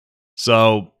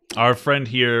So our friend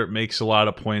here makes a lot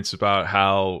of points about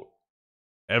how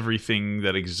everything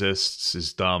that exists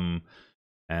is dumb,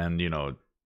 and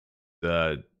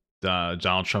the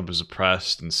Donald Trump is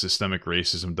oppressed, and systemic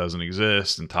racism doesn't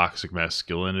exist, and toxic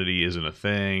masculinity isn't a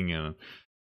thing, and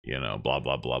blah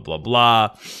blah blah blah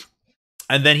blah.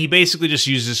 And then he basically just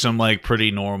uses some like pretty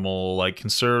normal like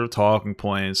conservative talking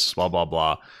points, blah blah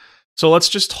blah. So let's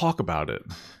just talk about it.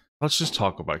 Let's just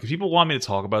talk about it. Because people want me to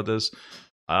talk about this.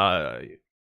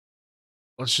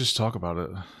 Let's just talk about it.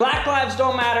 Black lives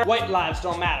don't matter. White lives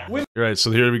don't matter. All right, so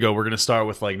here we go. We're gonna start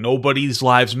with like nobody's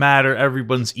lives matter.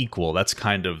 Everyone's equal. That's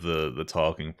kind of the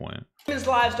talking point. Women's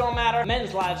lives don't matter.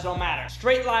 Men's lives don't matter.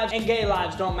 Straight lives and gay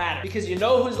lives don't matter. Because you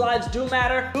know whose lives do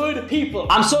matter? Good people.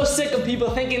 I'm so sick of people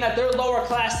thinking that they're lower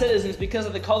class citizens because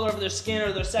of the color of their skin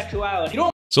or their sexuality. You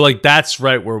don't. So like that's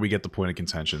right where we get the point of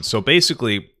contention. So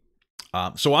basically,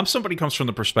 so I'm somebody who comes from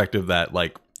the perspective that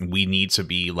like we need to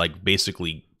be like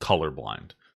basically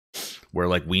colorblind, where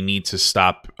like we need to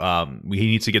stop. We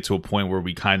need to get to a point where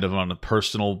we kind of on a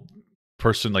person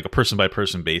by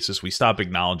person basis, we stop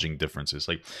acknowledging differences.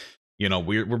 Like,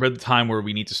 we're at the time where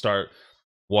we need to start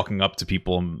walking up to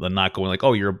people and not going like,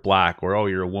 oh, you're black, or oh,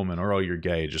 you're a woman, or oh, you're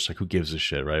gay. Just like, who gives a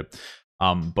shit, right?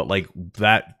 But like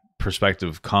that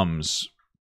perspective comes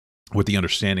with the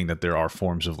understanding that there are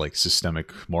forms of like systemic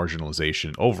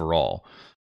marginalization overall.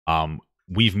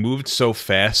 We've moved so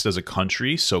fast as a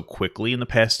country so quickly in the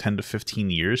past 10 to 15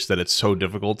 years that it's so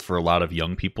difficult for a lot of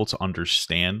young people to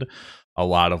understand a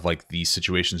lot of like these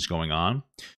situations going on.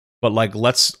 But like,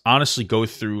 let's honestly go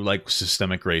through like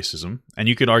systemic racism. And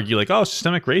you could argue like, oh,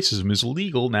 systemic racism is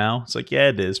illegal now. It's like, yeah,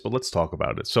 it is, but let's talk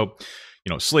about it. So,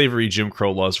 slavery, Jim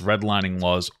Crow laws, redlining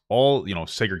laws, all,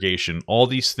 segregation, all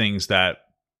these things that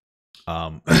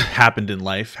happened in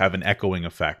life have an echoing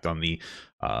effect on the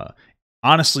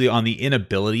honestly on the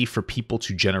inability for people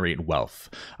to generate wealth.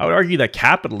 I would argue that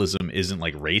capitalism isn't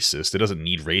like racist. It doesn't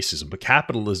need racism, but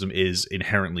capitalism is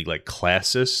inherently like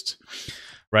classist,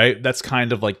 right? That's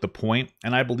kind of like the point.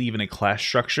 And I believe in a class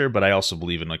structure, but I also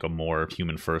believe in like a more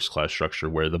human first class structure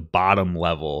where the bottom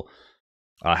level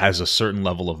has a certain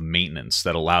level of maintenance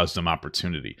that allows them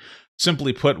opportunity.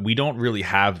 Simply put, we don't really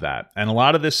have that. And a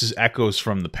lot of this is echoes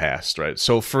from the past, right?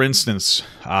 So for instance,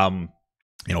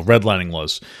 redlining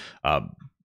laws,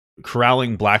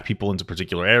 corralling black people into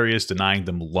particular areas, denying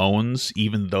them loans,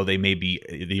 even though they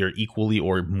are equally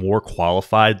or more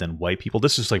qualified than white people.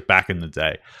 This is like back in the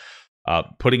day.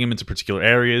 Putting them into particular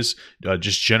areas,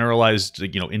 just generalized,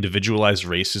 individualized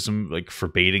racism, like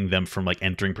forbidding them from like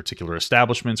entering particular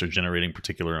establishments or generating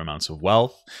particular amounts of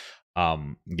wealth.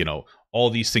 All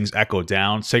these things echo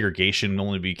down. Segregation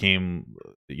only became,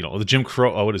 the Jim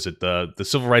Crow, the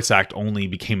Civil Rights Act only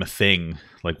became a thing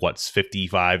like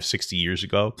 55, 60 years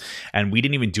ago. And we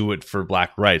didn't even do it for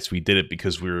black rights. We did it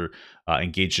because we were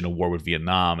engaged in a war with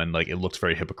Vietnam. And like, it looked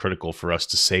very hypocritical for us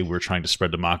to say we're trying to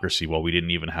spread democracy while we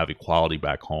didn't even have equality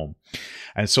back home.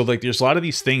 And so like, there's a lot of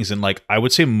these things. And like, I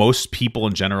would say most people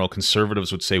in general,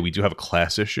 conservatives would say we do have a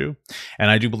class issue. And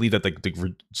I do believe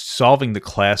that solving the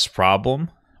class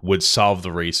problem would solve the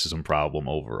racism problem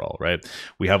overall, right?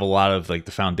 We have a lot of like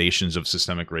the foundations of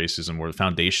systemic racism, or the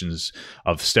foundations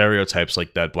of stereotypes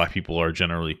like that black people are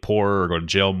generally poorer or go to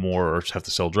jail more or have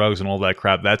to sell drugs and all that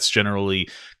crap. That's generally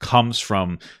comes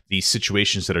from the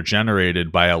situations that are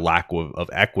generated by a lack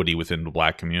of equity within the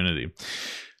black community.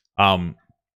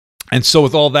 And so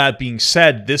with all that being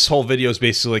said, this whole video is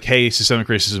basically like, hey, systemic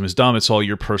racism is dumb. It's all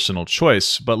your personal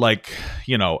choice. But like,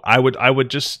 I would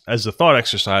just, as a thought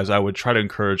exercise, I would try to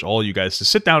encourage all you guys to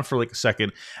sit down for like a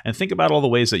second and think about all the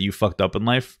ways that you fucked up in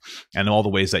life and all the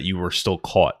ways that you were still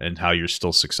caught and how you're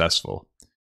still successful.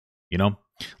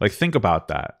 Like think about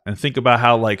that and think about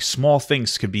how like small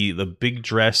things could be the big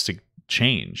drastic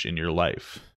change in your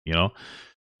life.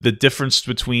 The difference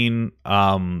between,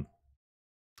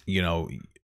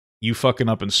 you fucking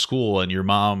up in school and your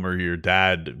mom or your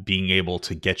dad being able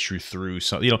to get you through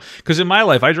something, because in my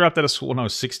life, I dropped out of school when I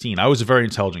was 16. I was a very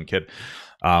intelligent kid.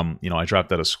 I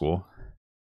dropped out of school.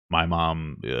 My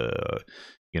mom,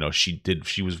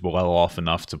 she was well off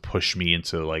enough to push me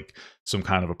into like some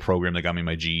kind of a program that got me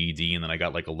my GED, and then I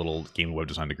got like a little game and web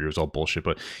design degree. It was all bullshit,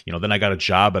 but then I got a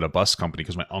job at a bus company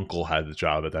because my uncle had the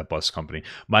job at that bus company.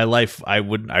 My life, I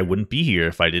wouldn't be here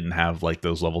if I didn't have like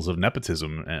those levels of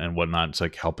nepotism and whatnot. It's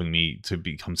like helping me to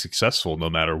become successful no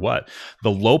matter what.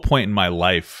 The low point in my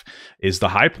life is the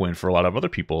high point for a lot of other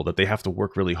people, that they have to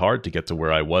work really hard to get to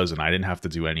where I was, and I didn't have to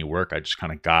do any work. I just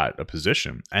kind of got a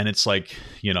position, and it's like,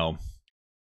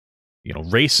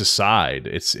 race aside,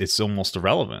 it's almost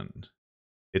irrelevant.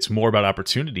 It's more about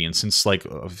opportunity. And since like,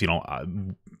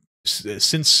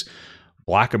 since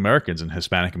Black Americans and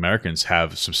Hispanic Americans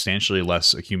have substantially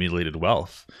less accumulated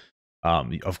wealth.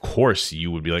 Of course,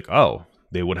 you would be like, oh,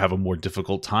 they would have a more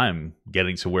difficult time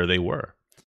getting to where they were.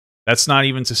 That's not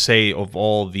even to say of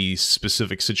all the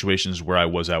specific situations where I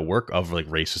was at work of like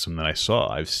racism that I saw.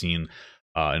 I've seen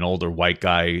an older white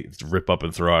guy rip up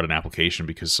and throw out an application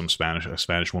because a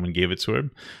Spanish woman gave it to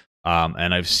him.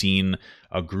 And I've seen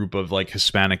a group of like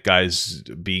Hispanic guys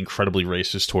be incredibly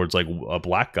racist towards like a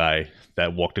black guy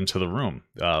that walked into the room.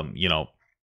 You know,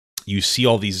 you see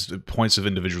all these points of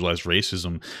individualized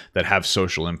racism that have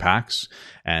social impacts,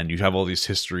 and you have all these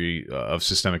history of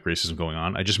systemic racism going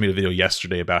on. I just made a video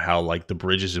yesterday about how like the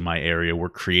bridges in my area were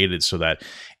created so that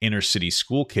inner city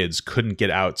school kids couldn't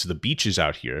get out to the beaches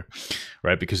out here,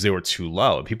 right? Because they were too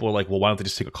low. And people are like, well, why don't they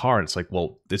just take a car? And it's like,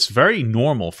 well, it's very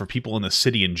normal for people in the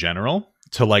city in general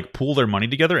to like pool their money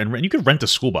together, and you could rent a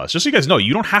school bus. Just so you guys know,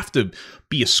 you don't have to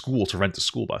be a school to rent a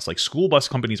school bus. Like school bus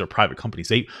companies are private companies.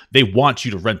 They want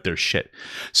you to rent their shit.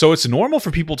 So it's normal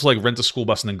for people to like rent a school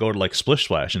bus and then go to like Splish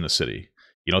Splash in the city.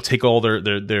 You know, take all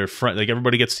their friend, like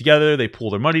everybody gets together, they pool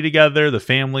their money together, the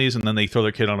families, and then they throw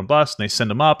their kid on a bus and they send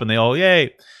them up and they all,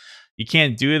 yay. You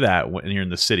can't do that when you're in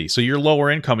the city. So you're lower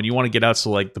income and you want to get out to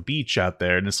like the beach out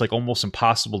there, and it's like almost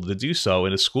impossible to do so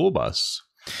in a school bus.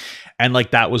 And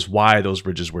like that was why those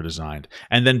bridges were designed.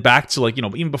 And then back to like, you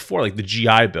know, even before like the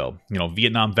GI Bill, you know,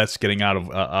 Vietnam vets getting out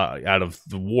of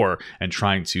the war and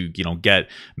trying to, you know, get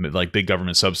like big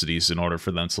government subsidies in order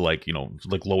for them to like, you know,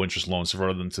 like low interest loans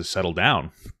for them to settle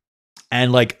down.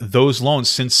 And like those loans,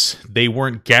 since they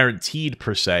weren't guaranteed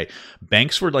per se,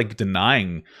 banks were like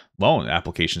denying loan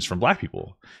applications from black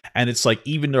people. And it's like,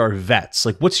 even to our vets,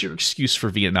 like what's your excuse for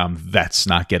Vietnam vets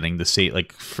not getting the state,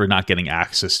 like for not getting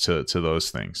access to those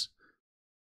things?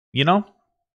 You know?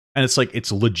 And it's like,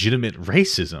 it's legitimate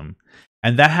racism.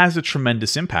 And that has a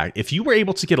tremendous impact. If you were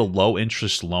able to get a low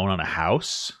interest loan on a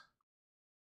house,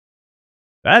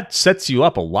 that sets you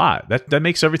up a lot. That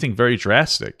makes everything very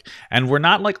drastic. And we're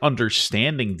not like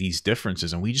understanding these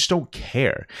differences, and we just don't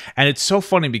care. And it's so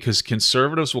funny because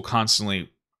conservatives will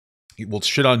constantly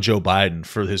shit on Joe Biden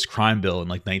for his crime bill in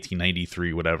like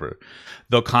 1993, whatever.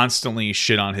 They'll constantly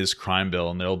shit on his crime bill,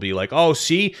 and they'll be like, oh,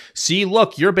 see,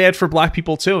 look, you're bad for black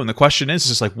people too. And the question is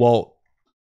just like, well,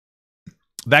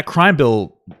 that crime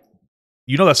bill,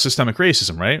 you know, that's systemic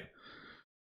racism, right?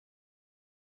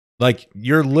 Like,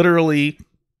 you're literally,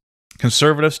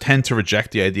 conservatives tend to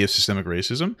reject the idea of systemic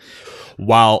racism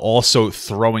while also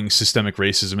throwing systemic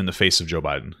racism in the face of Joe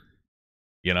Biden,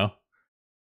 you know?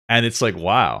 And it's like,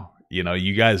 wow. You know,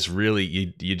 you guys really,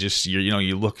 you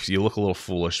look a little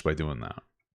foolish by doing that.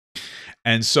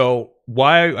 And so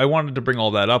why I wanted to bring all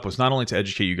that up was not only to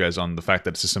educate you guys on the fact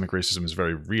that systemic racism is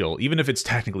very real, even if it's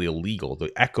technically illegal,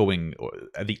 the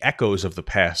echoes of the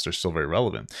past are still very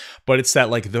relevant. But it's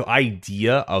that like the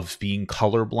idea of being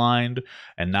colorblind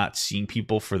and not seeing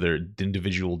people for their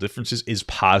individual differences is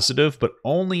positive, but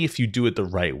only if you do it the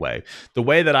right way. The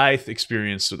way that I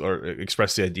experienced or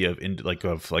expressed the idea of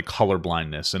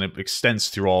colorblindness, and it extends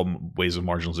through all ways of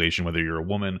marginalization, whether you're a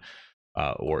woman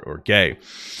or gay,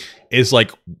 is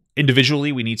like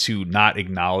individually we need to not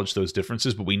acknowledge those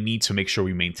differences, but we need to make sure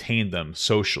we maintain them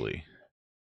socially.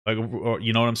 Like,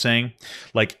 you know what I'm saying?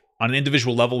 Like on an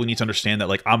individual level, we need to understand that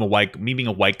like me being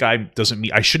a white guy doesn't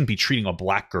mean I shouldn't be treating a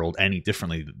black girl any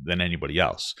differently than anybody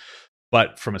else.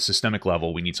 But from a systemic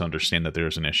level, we need to understand that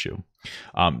there's an issue.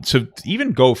 To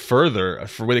even go further,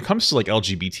 for when it comes to like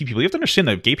LGBT people, you have to understand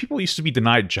that gay people used to be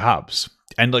denied jobs.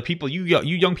 And like people, you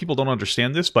young people don't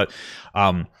understand this, but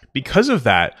because of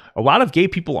that, a lot of gay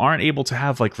people aren't able to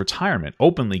have like retirement.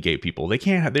 Openly gay people, they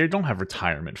don't have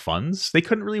retirement funds. They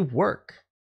couldn't really work,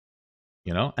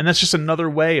 you know? And that's just another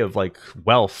way of like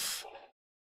wealth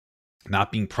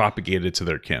not being propagated to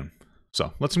their kin.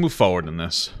 So let's move forward in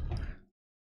this.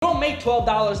 You don't make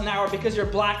 $12 an hour because you're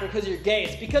black or because you're gay.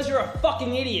 It's because you're a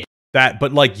fucking idiot.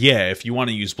 But like, yeah, if you want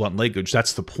to use blunt language,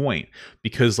 that's the point.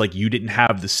 Because like you didn't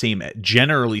have the same,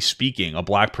 generally speaking, a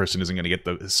black person isn't going to get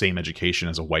the same education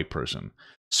as a white person.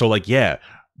 So like, yeah,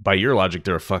 by your logic,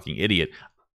 they're a fucking idiot.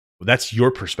 That's your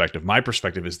perspective. My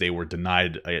perspective is they were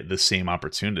denied the same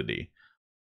opportunity.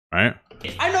 Right?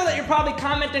 I know that you're probably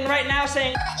commenting right now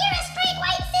saying, you're a straight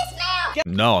white cis male.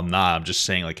 No, I'm not. I'm just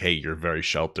saying like, hey, you're very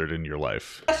sheltered in your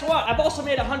life. Guess what? I've also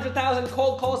made 100,000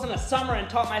 cold calls in a summer and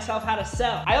taught myself how to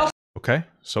sell. Okay,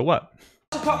 so what?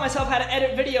 I also taught myself how to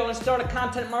edit video and start a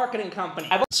content marketing company.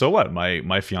 So what?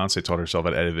 My fiance taught herself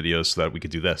how to edit videos so that we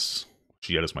could do this.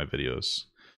 She edits my videos.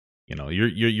 You know,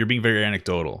 you're being very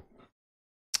anecdotal.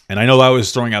 And I know I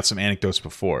was throwing out some anecdotes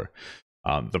before.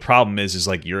 The problem is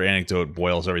like your anecdote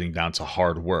boils everything down to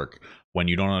hard work. when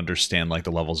you don't understand like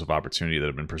the levels of opportunity that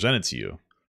have been presented to you,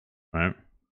 right?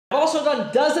 I've also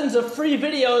done dozens of free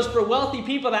videos for wealthy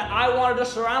people that I wanted to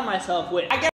surround myself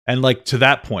with. And like to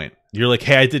that point, you're like,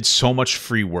 hey, I did so much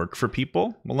free work for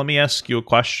people. Well, let me ask you a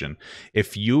question.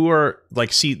 If you are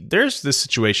like, see, there's this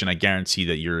situation I guarantee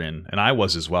that you're in, and I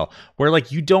was as well, where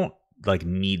like you don't like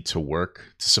need to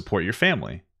work to support your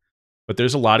family. But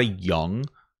there's a lot of young,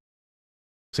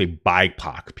 say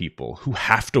BIPOC people who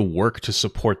have to work to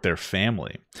support their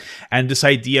family. And this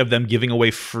idea of them giving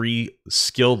away free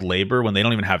skilled labor when they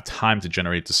don't even have time to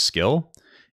generate the skill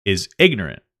is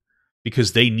ignorant,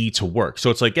 because they need to work. So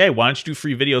it's like, hey, why don't you do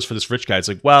free videos for this rich guy? It's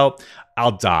like, well,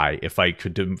 I'll die if I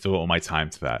could devote my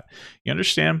time to that. You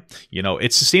understand? You know,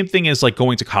 it's the same thing as like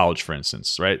going to college, for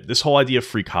instance, right? This whole idea of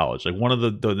free college, like one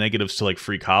of the negatives to like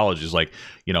free college is like,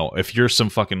 you know, if you're some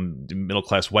fucking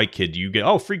middle-class white kid, you get,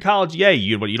 oh, free college,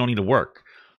 yay, but you don't need to work.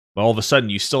 But all of a sudden,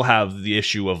 you still have the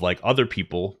issue of like other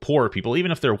people, poorer people,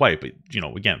 even if they're white. But, you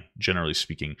know, again, generally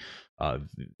speaking, the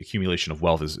accumulation of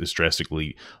wealth is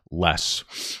drastically less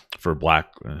for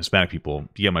Black and Hispanic people.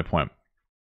 You get my point.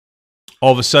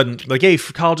 All of a sudden, like, hey,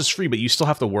 college is free, but you still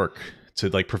have to work to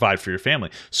like provide for your family.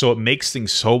 So it makes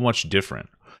things so much different.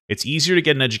 It's easier to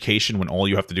get an education when all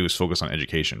you have to do is focus on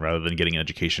education rather than getting an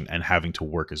education and having to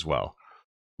work as well.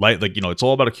 Like you know, it's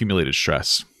all about accumulated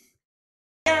stress.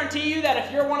 I guarantee you that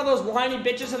if you're one of those whiny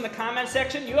bitches in the comment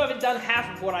section, you haven't done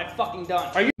half of what I've fucking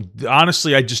done. Are you?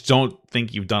 Honestly, I just don't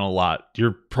think you've done a lot.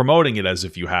 You're promoting it as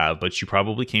if you have, but you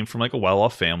probably came from like a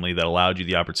well-off family that allowed you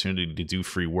the opportunity to do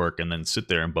free work and then sit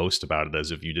there and boast about it as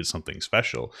if you did something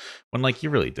special when like you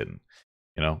really didn't.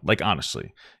 You know, like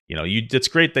honestly, you know, it's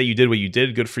great that you did what you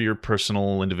did, good for your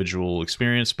personal individual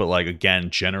experience, but like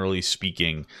again, generally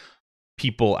speaking,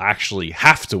 people actually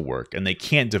have to work and they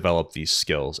can't develop these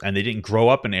skills, and they didn't grow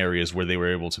up in areas where they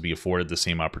were able to be afforded the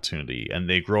same opportunity. And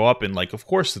they grow up in like, of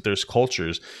course, that there's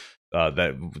cultures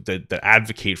that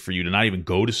advocate for you to not even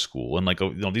go to school, and like,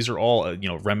 you know, these are all you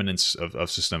know, remnants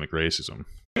of systemic racism.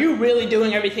 Are you really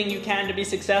doing everything you can to be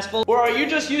successful? Or are you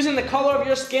just using the color of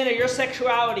your skin or your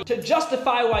sexuality to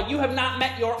justify why you have not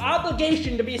met your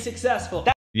obligation to be successful?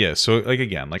 Yeah, so like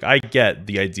again, like I get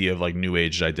the idea of like new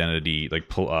age identity, like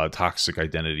toxic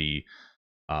identity,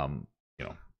 you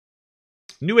know,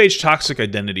 new age toxic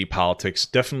identity politics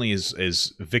definitely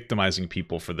is victimizing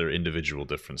people for their individual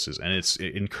differences, and it's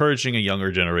encouraging a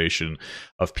younger generation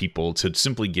of people to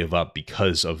simply give up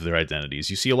because of their identities.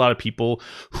 You see a lot of people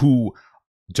who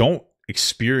don't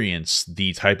experience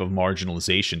the type of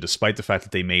marginalization, despite the fact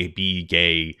that they may be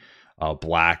gay,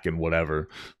 Black, and whatever.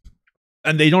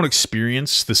 And they don't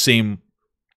experience the same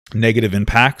negative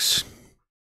impacts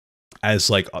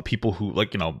as like people who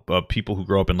like, you know, people who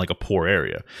grow up in like a poor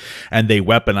area, and they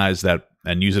weaponize that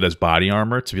and use it as body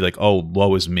armor to be like, oh,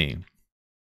 woe is me.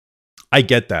 I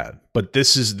get that, but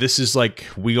this is like,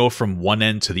 we go from one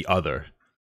end to the other,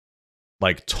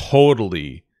 like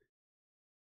totally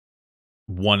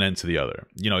one end to the other.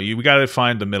 You know, we got to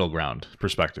find the middle ground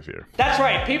perspective here. That's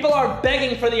right. People are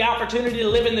begging for the opportunity to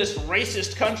live in this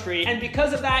racist country, and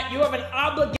because of that, you have an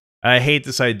obligation. I hate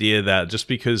this idea that just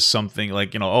because something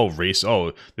like, you know, oh, race,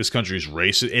 oh, this country is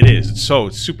racist. It is. It's so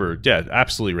super, yeah,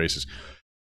 absolutely racist.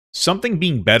 Something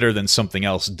being better than something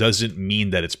else doesn't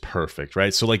mean that it's perfect,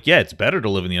 right? So like, yeah, it's better to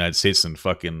live in the United States than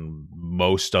fucking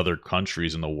most other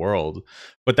countries in the world,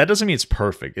 but that doesn't mean it's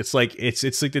perfect. It's like, it's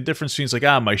like the difference between, it's like,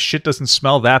 ah, my shit doesn't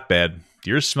smell that bad,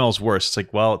 yours smells worse. It's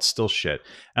like, well, it's still shit.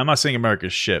 I'm not saying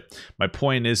America's shit. My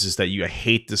point is that I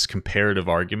hate this comparative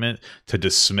argument to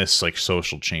dismiss like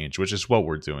social change, which is what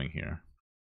we're doing here.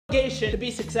 To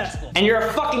be successful, and you're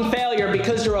a fucking failure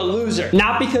because you're a loser,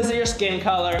 not because of your skin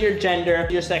color, your gender,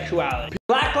 your sexuality.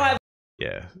 Black lives.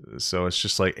 Yeah, so it's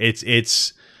just like it's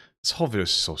this whole video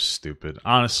is so stupid.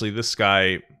 Honestly, this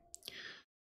guy,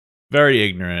 very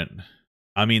ignorant.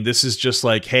 I mean, this is just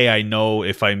like, hey, I know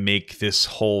if I make this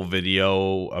whole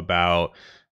video about,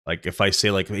 like, if I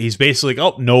say like, he's basically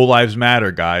like, oh, no lives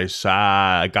matter, guys.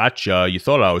 I gotcha. You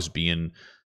thought I was being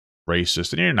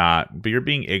racist, and you're not, but you're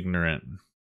being ignorant.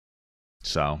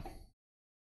 So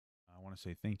I want to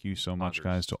say thank you so much,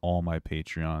 guys, to all my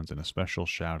Patreons, and a special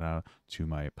shout out to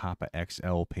my Papa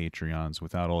XL Patreons.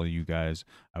 Without all you guys,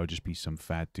 I would just be some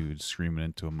fat dude screaming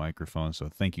into a microphone. So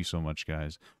thank you so much,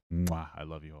 guys. Mwah, I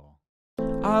love you all.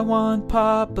 I want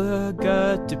Papa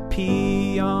Gut to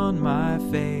pee on my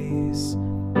face,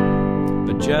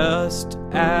 but just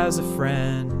as a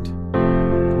friend.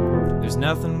 There's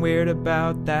nothing weird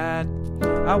about that.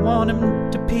 I want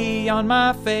him to pee on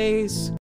my face.